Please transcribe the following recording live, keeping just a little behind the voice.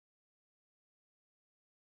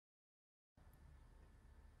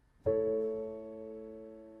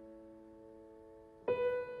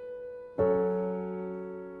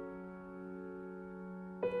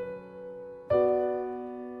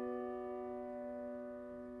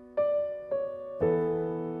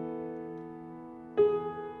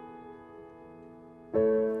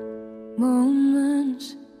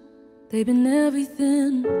Moments, they've been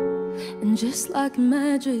everything, and just like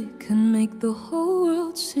magic can make the whole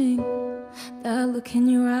world sing. That look in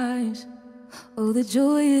your eyes, oh, the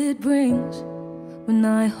joy it brings when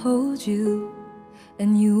I hold you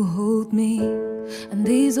and you hold me. And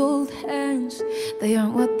these old hands, they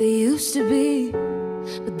aren't what they used to be,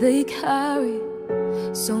 but they carry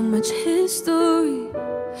so much history.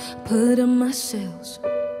 Put on my sails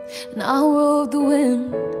and I'll roll the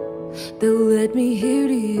wind. They'll let me hear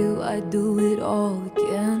to you, I'd do it all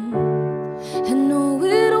again. And no,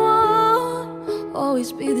 it won't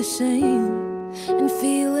always be the same, and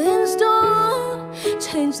feelings don't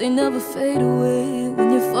change, they never fade away.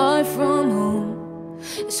 When you're far from home,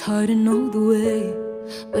 it's hard to know the way,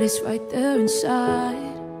 but it's right there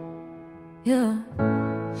inside, yeah.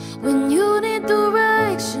 When you need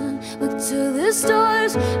direction, look to the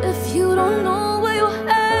stars. If you don't know where you're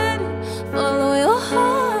headed, follow your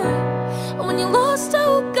heart. When you're lost, I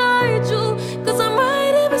will guide you, 'cause I'm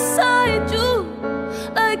right here beside you,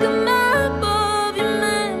 like a map of your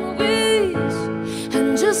memories,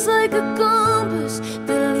 and just like a compass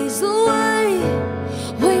that leads the way.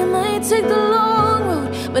 Well, you might take the long road,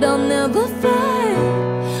 but I'll never fade.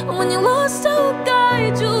 And when you're lost, I will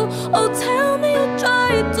guide you. Oh, tell me you'll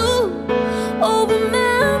try to. Oh,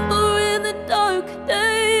 remember in the dark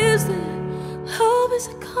days that love is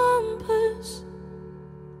a compass.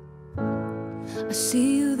 I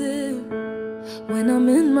see you there when I'm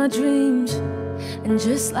in my dreams, and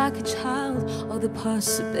just like a child, all the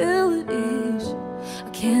possibilities, I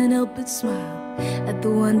can't help but smile at the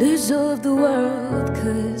wonders of the world,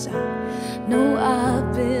 'cause I know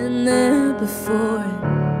I've been there before.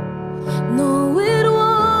 No, it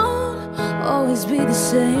won't always be the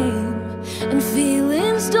same, and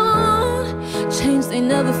feelings don't change, they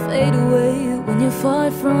never fade away. When you're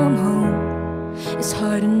far from home, it's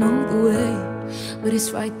hard to know the way, but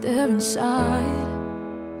it's right there inside,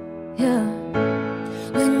 yeah.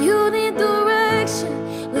 When you need direction,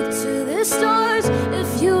 look to the stars. If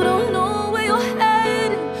you don't know where you're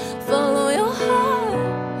headed, follow your heart.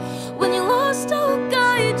 When you're lost, I will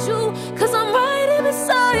guide you, 'cause I'm right here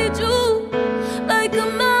beside you, like a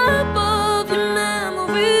map of your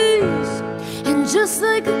memories, and just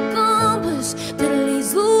like a compass that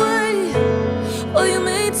leads the way. Well, you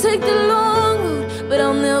may take the long road, but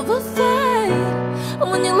I'll never fade. And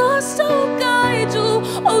when you're lost, I will guide you.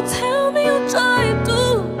 Oh, tell me you'll try to.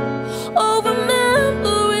 Oh,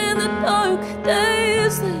 remember in the dark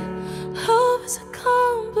days that love is a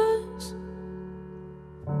compass.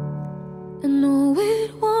 And no,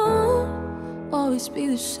 it won't always be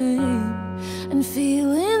the same, and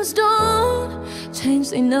feelings don't change,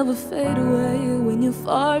 they never fade away. When you're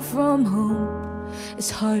far from home,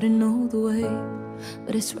 it's hard to know the way,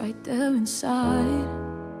 but it's right there inside.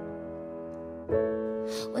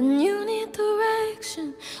 When you need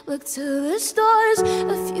direction, look to the stars.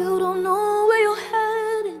 If you don't know where you're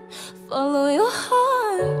headed, follow your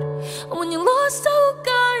heart. And when you're lost, I will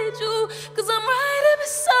guide you, 'cause I'm right here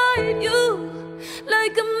beside you,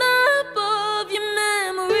 like a map of your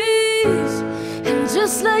memories, and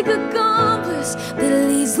just like a compass that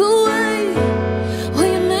leads the way. Well,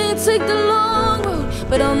 you may take the long road,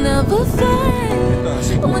 but I'll never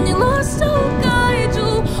fade. And when you're lost, I will guide you.